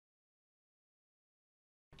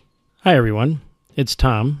Hi everyone, it's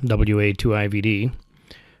Tom, WA2IVD.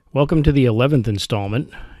 Welcome to the 11th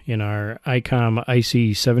installment in our Icom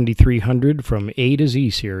IC7300 from A to Z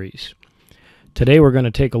series. Today we're going to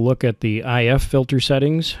take a look at the IF filter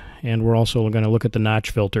settings, and we're also going to look at the notch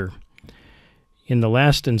filter. In the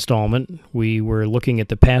last installment, we were looking at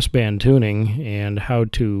the passband tuning and how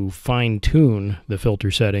to fine-tune the filter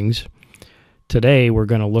settings. Today, we're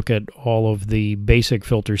going to look at all of the basic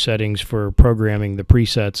filter settings for programming the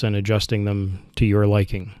presets and adjusting them to your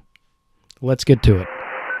liking. Let's get to it.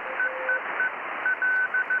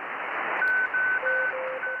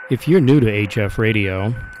 If you're new to HF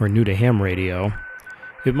radio, or new to ham radio,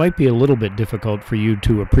 it might be a little bit difficult for you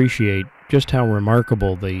to appreciate just how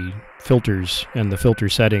remarkable the filters and the filter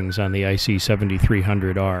settings on the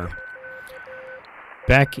IC7300 are.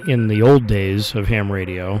 Back in the old days of ham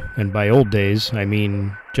radio, and by old days I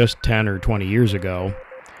mean just 10 or 20 years ago,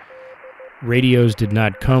 radios did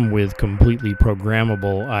not come with completely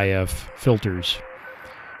programmable IF filters.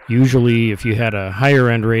 Usually if you had a higher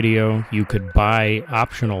end radio, you could buy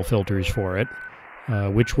optional filters for it,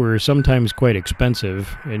 which were sometimes quite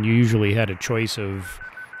expensive, and you usually had a choice of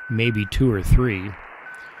maybe 2 or 3.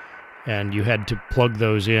 And you had to plug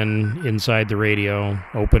those in inside the radio,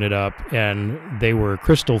 open it up, and they were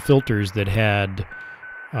crystal filters that had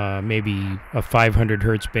maybe a 500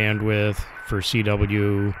 hertz bandwidth for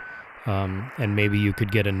CW, and maybe you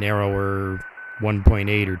could get a narrower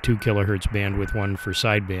 1.8 or 2 kilohertz bandwidth one for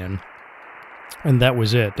sideband. And that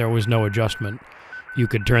was it. There was no adjustment. You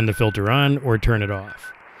could turn the filter on or turn it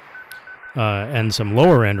off. And some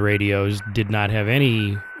lower-end radios did not have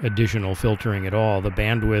any additional filtering at all. The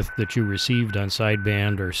bandwidth that you received on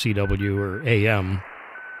sideband or CW or AM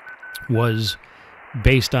was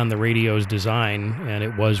based on the radio's design, and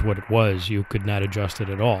it was what it was. You could not adjust it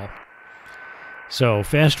at all. So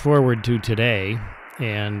fast forward to today,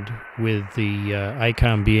 and with the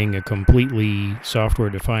Icom being a completely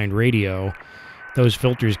software-defined radio, those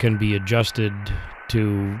filters can be adjusted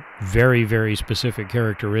to very, very specific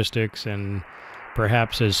characteristics, and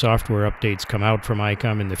perhaps as software updates come out from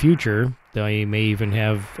Icom in the future, they may even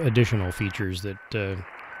have additional features that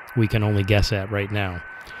we can only guess at right now.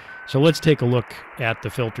 So let's take a look at the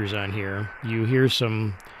filters on here. You hear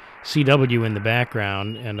some CW in the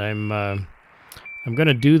background, and I'm going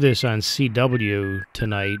to do this on CW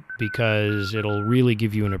tonight because it'll really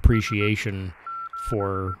give you an appreciation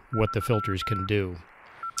for what the filters can do.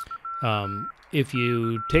 If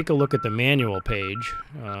you take a look at the manual page,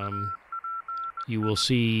 you will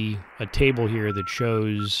see a table here that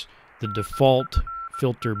shows the default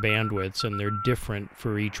filter bandwidths, and they're different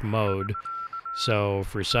for each mode. So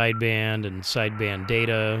for sideband and sideband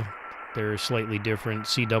data, they're slightly different.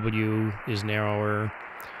 CW is narrower.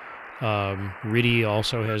 RIDI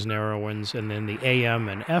also has narrow ones, and then the AM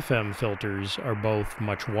and FM filters are both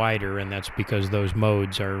much wider, and that's because those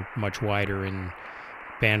modes are much wider in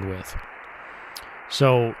bandwidth.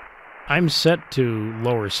 So I'm set to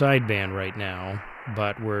lower sideband right now,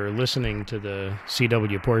 but we're listening to the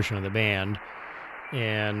CW portion of the band,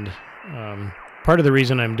 and part of the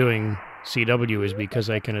reason I'm doing CW is because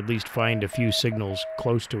I can at least find a few signals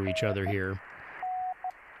close to each other here.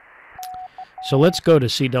 So let's go to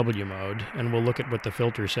CW mode, and we'll look at what the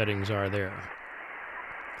filter settings are there.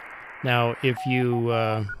 Now, if you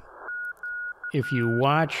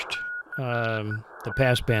watched the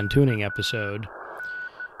passband tuning episode,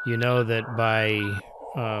 you know that by,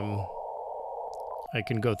 I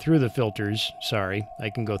can go through the filters, I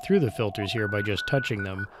can go through the filters here by just touching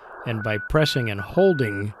them, and by pressing and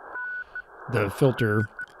holding the filter,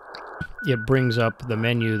 it brings up the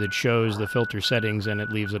menu that shows the filter settings, and it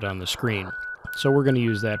leaves it on the screen. So we're going to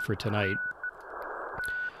use that for tonight.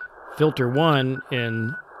 Filter 1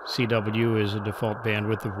 in CW is a default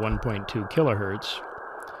bandwidth of 1.2 kilohertz.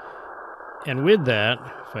 And with that,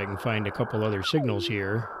 if I can find a couple other signals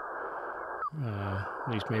here, at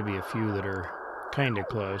least maybe a few that are kind of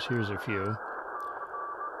close. Here's a few.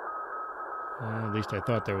 At least I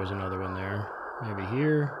thought there was another one there. Maybe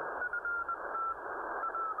here.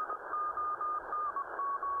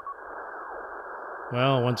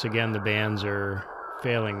 Well, once again, the bands are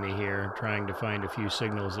failing me here, trying to find a few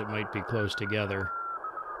signals that might be close together.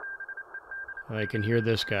 I can hear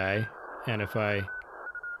this guy, and if I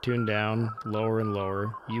tune down lower and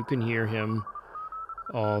lower, you can hear him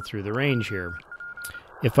all through the range here.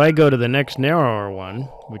 If I go to the next narrower one,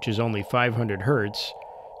 which is only 500 hertz,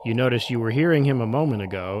 you notice you were hearing him a moment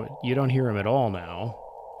ago. You don't hear him at all now.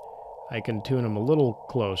 I can tune him a little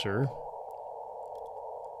closer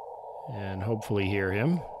and hopefully hear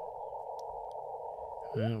him.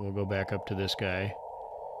 And we'll go back up to this guy.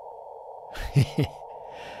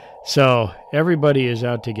 So everybody is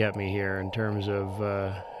out to get me here in terms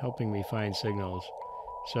of helping me find signals.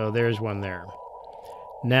 So there's one there.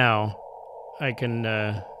 Now I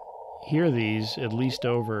can hear these at least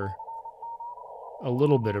over a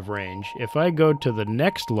little bit of range. If I go to the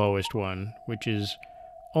next lowest one, which is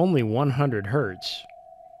only 100 hertz,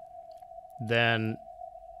 then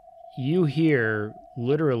you hear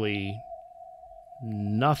literally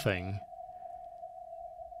nothing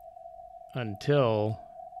until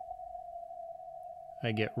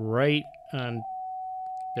I get right on.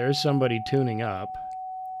 There's somebody tuning up.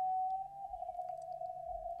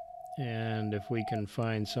 And if we can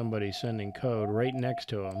find somebody sending code right next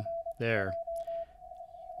to him, there.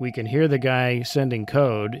 We can hear the guy sending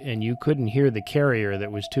code, and you couldn't hear the carrier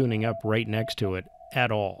that was tuning up right next to it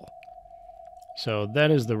at all. So that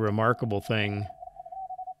is the remarkable thing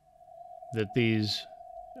that these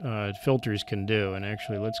filters can do. And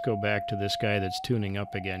actually, let's go back to this guy that's tuning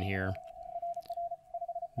up again here.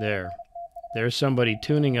 There's somebody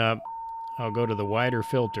tuning up. I'll go to the wider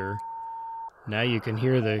filter. Now you can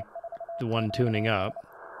hear the one tuning up.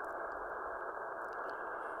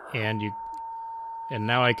 And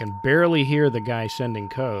now I can barely hear the guy sending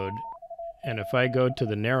code. And if I go to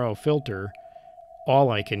the narrow filter, all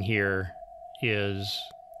I can hear is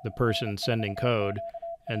the person sending code,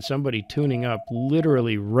 and somebody tuning up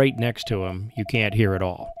literally right next to him you can't hear at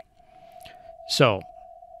all. So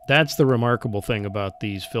that's the remarkable thing about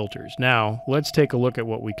these filters. Now let's take a look at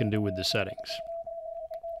what we can do with the settings.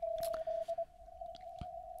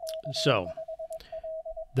 So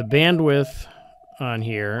the bandwidth on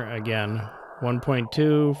here, again,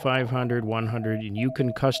 1.2, 500, 100, and you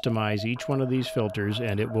can customize each one of these filters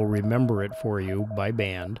and it will remember it for you by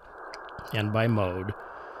band and by mode.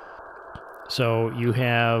 So you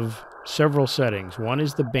have several settings. One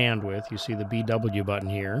is the bandwidth. You see the BW button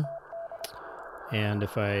here. And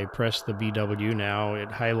if I press the BW now,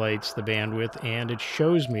 it highlights the bandwidth and it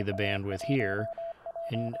shows me the bandwidth here.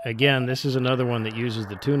 And again, this is another one that uses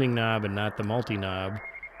the tuning knob and not the multi-knob.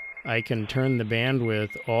 I can turn the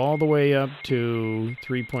bandwidth all the way up to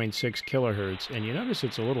 3.6 kilohertz. And you notice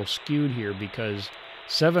it's a little skewed here because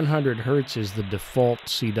 700 hertz is the default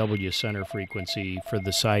CW center frequency for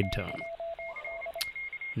the side tone.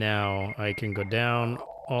 Now I can go down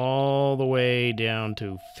all the way down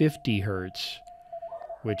to 50 hertz,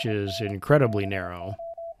 which is incredibly narrow.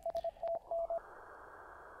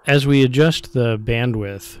 As we adjust the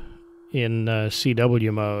bandwidth in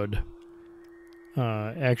CW mode,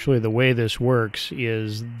 actually the way this works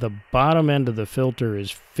is the bottom end of the filter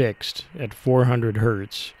is fixed at 400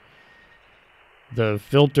 hertz. The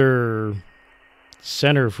filter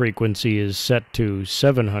center frequency is set to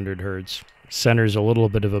 700 hertz. Center's a little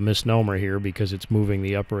bit of a misnomer here because it's moving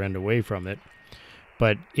the upper end away from it.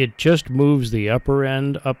 But it just moves the upper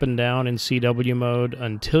end up and down in CW mode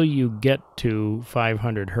until you get to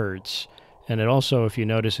 500 hertz. And it also, if you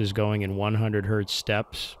notice, is going in 100 hertz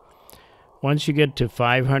steps. Once you get to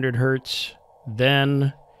 500 hertz,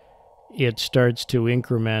 then it starts to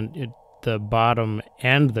increment the bottom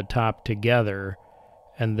and the top together,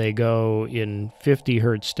 and they go in 50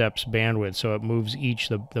 hertz steps bandwidth, so it moves each,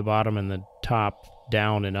 the bottom and the top,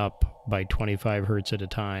 down and up by 25 hertz at a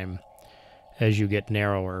time as you get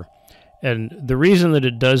narrower. And the reason that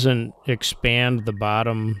it doesn't expand the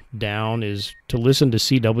bottom down is to listen to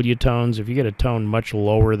CW tones. If you get a tone much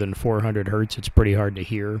lower than 400 hertz, it's pretty hard to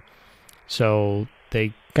hear. So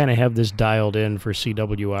they kind of have this dialed in for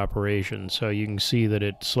CW operations, so you can see that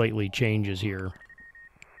it slightly changes here.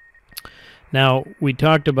 Now, we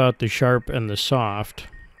talked about the sharp and the soft,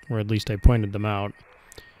 or at least I pointed them out.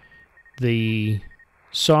 The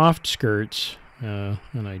soft skirts,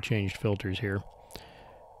 and I changed filters here.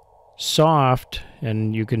 Soft,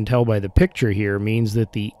 and you can tell by the picture here, means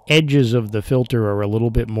that the edges of the filter are a little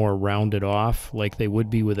bit more rounded off, like they would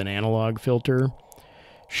be with an analog filter.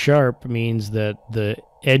 Sharp means that the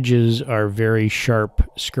edges are very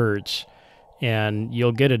sharp skirts, and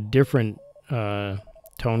you'll get a different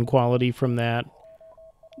tone quality from that.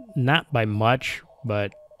 Not by much,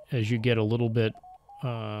 but as you get a little bit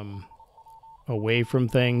away from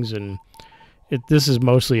things, and this is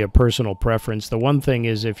mostly a personal preference. The one thing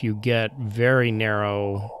is if you get very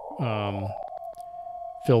narrow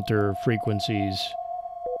filter frequencies,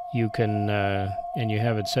 you can, and you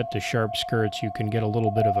have it set to sharp skirts, you can get a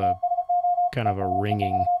little bit of a kind of a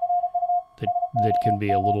ringing that can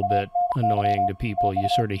be a little bit annoying to people. You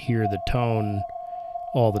sort of hear the tone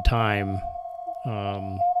all the time.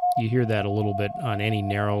 You hear that a little bit on any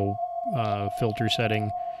narrow filter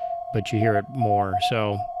setting, but you hear it more.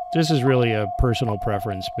 So this is really a personal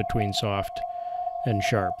preference between soft and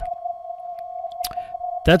sharp.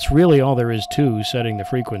 That's really all there is to setting the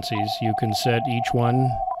frequencies. You can set each one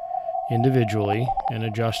individually and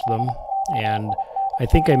adjust them. And I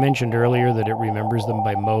think I mentioned earlier that it remembers them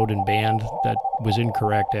by mode and band. That was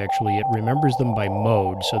incorrect, actually. It remembers them by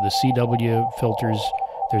mode. So the CW filters,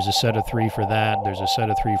 there's a set of 3 for that. There's a set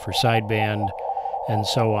of 3 for sideband, and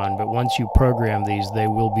so on. But once you program these, they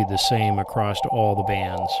will be the same across all the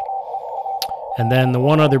bands. And then the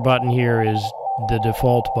one other button here is the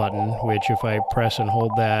default button, which if I press and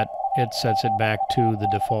hold that, it sets it back to the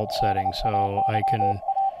default setting. So I can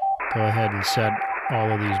go ahead and set all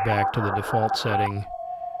of these back to the default setting,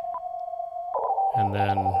 and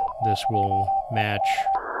then this will match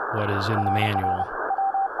what is in the manual.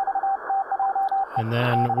 And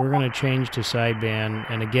then we're going to change to sideband,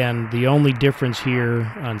 and again, the only difference here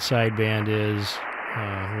on sideband is,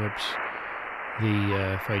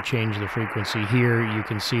 if I change the frequency here, you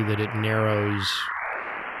can see that it narrows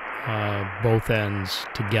both ends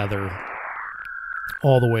together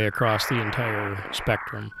all the way across the entire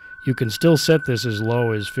spectrum. You can still set this as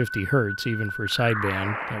low as 50 hertz, even for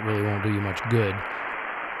sideband. That really won't do you much good.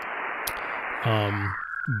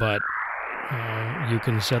 But you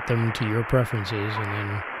can set them to your preferences, and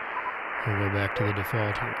then we'll go back to the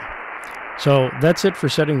default here. So that's it for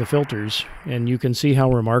setting the filters, and you can see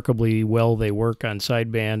how remarkably well they work on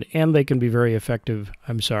sideband, and they can be very effective.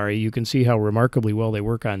 You can see how remarkably well they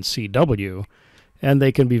work on CW, and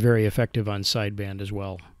they can be very effective on sideband as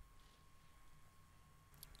well.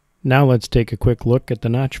 Now let's take a quick look at the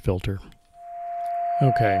notch filter.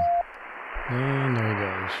 Okay, and there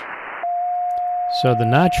it goes. So the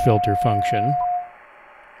notch filter function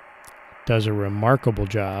does a remarkable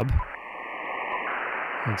job.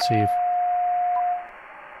 Let's see if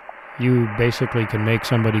you basically can make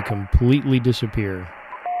somebody completely disappear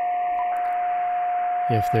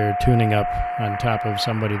if they're tuning up on top of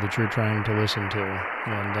somebody that you're trying to listen to.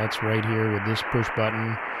 And that's right here with this push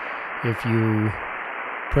button. If you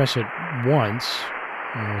press it once,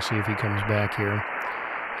 and we'll see if he comes back here,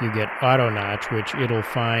 you get auto notch, which it'll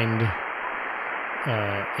find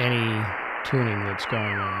any tuning that's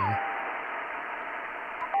going on,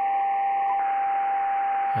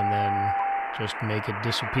 and then just make it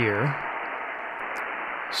disappear.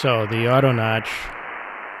 So the auto notch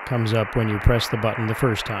comes up when you press the button the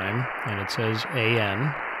first time, and it says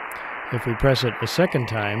AN. If we press it a second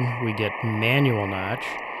time, we get manual notch,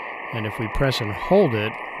 and if we press and hold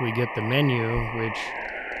it, we get the menu, which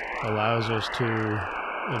allows us to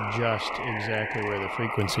adjust exactly where the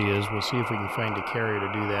frequency is. We'll see if we can find a carrier to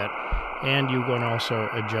do that. And you can also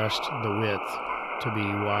adjust the width to be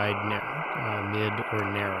wide, mid, or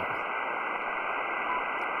narrow.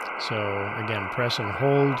 So again, press and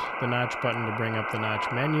hold the notch button to bring up the notch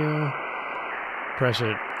menu. Press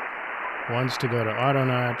it once to go to auto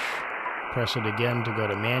notch. Press it again to go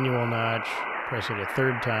to manual notch. Press it a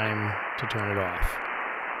third time to turn it off.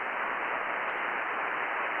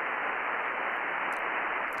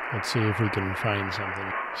 Let's see if we can find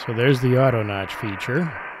something. So there's the auto notch feature.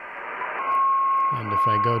 And if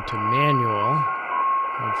I go to manual,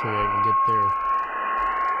 hopefully I can get there.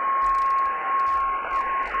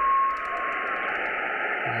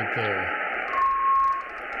 Right there.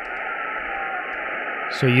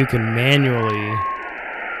 So you can manually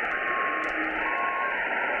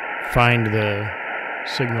find the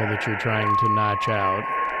signal that you're trying to notch out.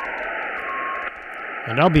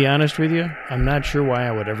 And I'll be honest with you, I'm not sure why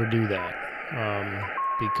I would ever do that.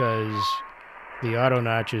 Because the auto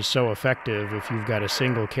notch is so effective if you've got a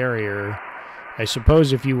single carrier. I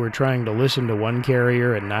suppose if you were trying to listen to one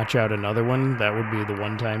carrier and notch out another one, that would be the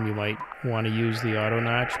one time you might want to use the auto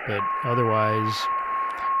notch, but otherwise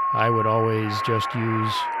I would always just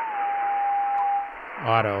use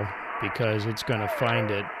auto, because it's going to find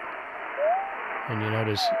it. And you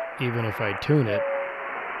notice, even if I tune it,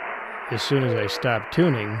 as soon as I stop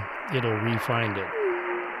tuning, it'll re-find it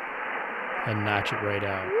and notch it right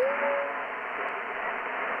out.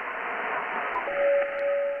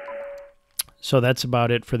 So that's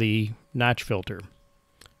about it for the notch filter.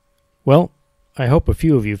 Well, I hope a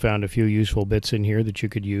few of you found a few useful bits in here that you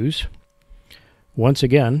could use. Once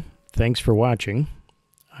again, thanks for watching.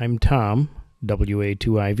 I'm Tom,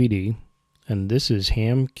 WA2IVD, and this is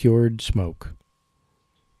Ham Cured Smoke.